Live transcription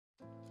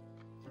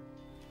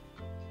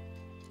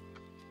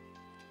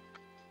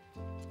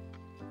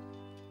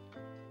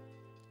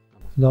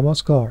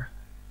Namaskar.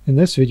 In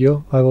this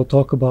video, I will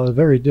talk about a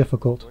very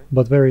difficult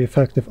but very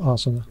effective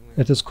asana.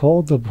 It is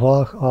called the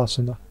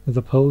Bhavasana,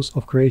 the pose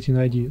of creating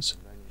ideas.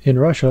 In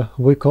Russia,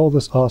 we call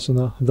this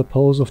asana the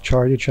pose of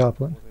Charlie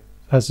Chaplin,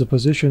 as the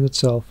position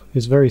itself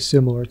is very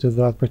similar to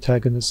that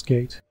protagonist's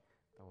gait.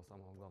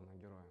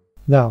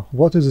 Now,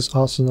 what is this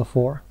asana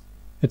for?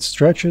 It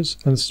stretches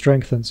and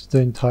strengthens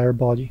the entire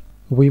body.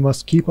 We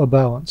must keep a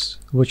balance,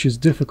 which is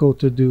difficult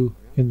to do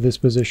in this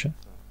position,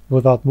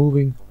 without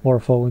moving or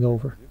falling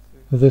over.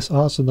 This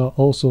asana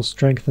also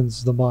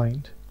strengthens the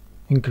mind,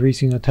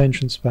 increasing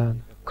attention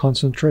span,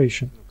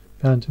 concentration,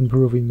 and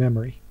improving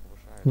memory.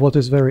 What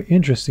is very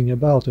interesting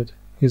about it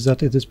is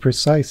that it is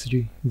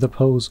precisely the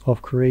pose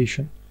of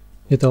creation.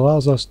 It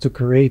allows us to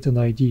create an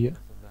idea.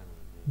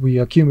 We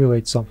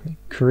accumulate something,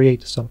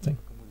 create something.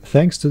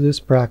 Thanks to this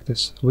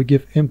practice, we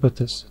give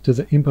impetus to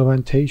the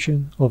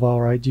implementation of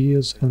our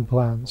ideas and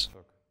plans.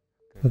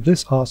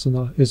 This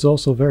asana is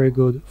also very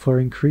good for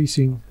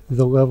increasing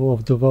the level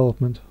of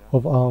development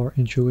of our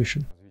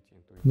intuition.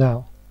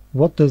 Now,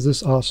 what does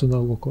this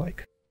asana look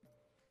like?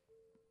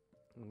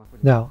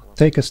 Now,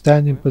 take a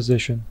standing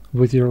position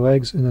with your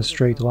legs in a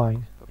straight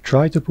line.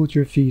 Try to put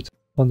your feet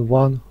on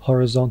one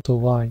horizontal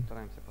line,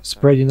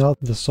 spreading out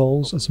the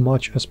soles as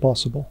much as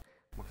possible.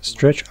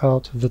 Stretch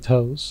out the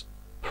toes.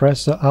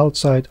 Press the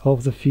outside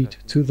of the feet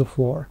to the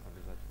floor,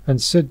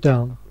 and sit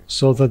down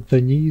so that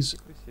the knees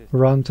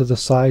run to the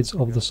sides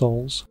of the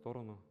soles.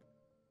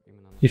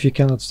 If you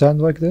cannot stand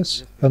like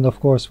this, and of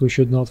course we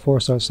should not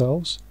force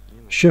ourselves,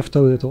 shift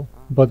a little,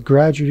 but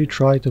gradually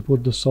try to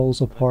put the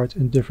soles apart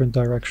in different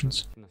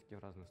directions.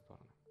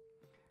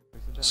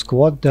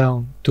 Squat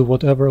down to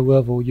whatever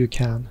level you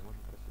can.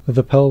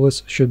 The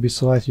pelvis should be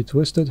slightly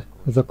twisted,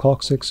 the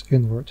coccyx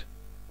inward.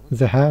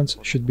 The hands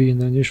should be in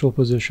the initial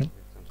position,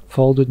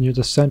 folded near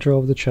the center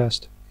of the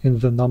chest in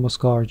the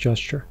Namaskar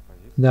gesture.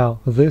 Now,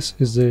 this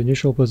is the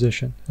initial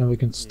position, and we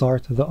can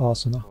start the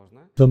asana.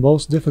 The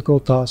most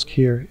difficult task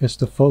here is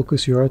to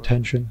focus your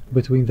attention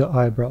between the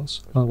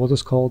eyebrows on what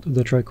is called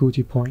the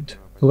Trikuti point.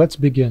 Let's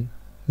begin.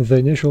 The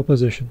initial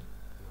position.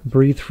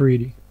 Breathe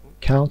freely.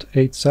 Count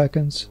 8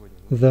 seconds,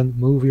 then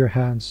move your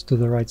hands to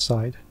the right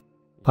side.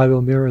 I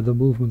will mirror the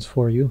movements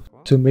for you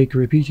to make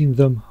repeating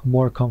them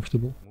more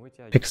comfortable.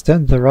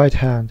 Extend the right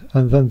hand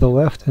and then the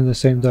left in the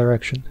same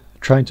direction,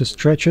 trying to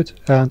stretch it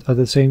and at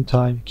the same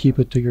time keep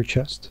it to your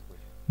chest.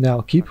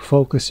 Now keep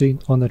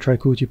focusing on the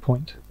Trikuti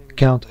point.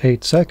 Count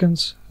 8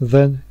 seconds,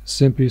 then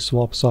simply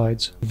swap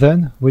sides.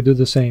 Then we do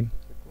the same.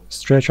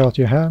 Stretch out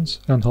your hands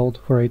and hold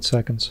for 8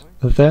 seconds.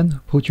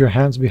 Then put your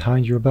hands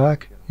behind your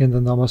back in the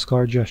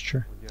Namaskar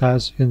gesture,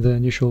 as in the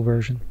initial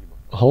version.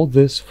 Hold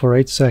this for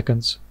 8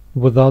 seconds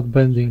without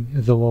bending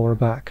the lower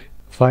back.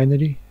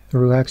 Finally,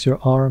 relax your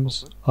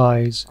arms,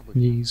 eyes,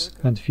 knees,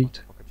 and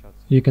feet.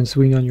 You can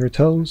swing on your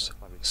toes,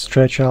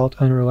 stretch out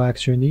and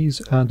relax your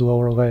knees and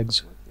lower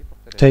legs.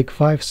 Take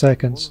 5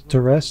 seconds to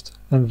rest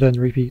and then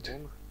repeat.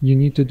 You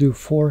need to do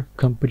 4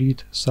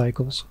 complete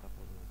cycles.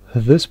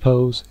 This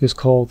pose is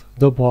called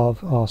the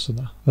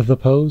Bhavasana, the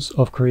pose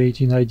of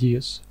creating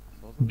ideas.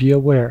 Be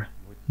aware,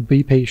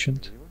 be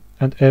patient,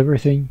 and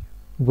everything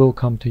will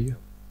come to you.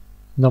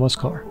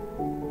 Namaskar.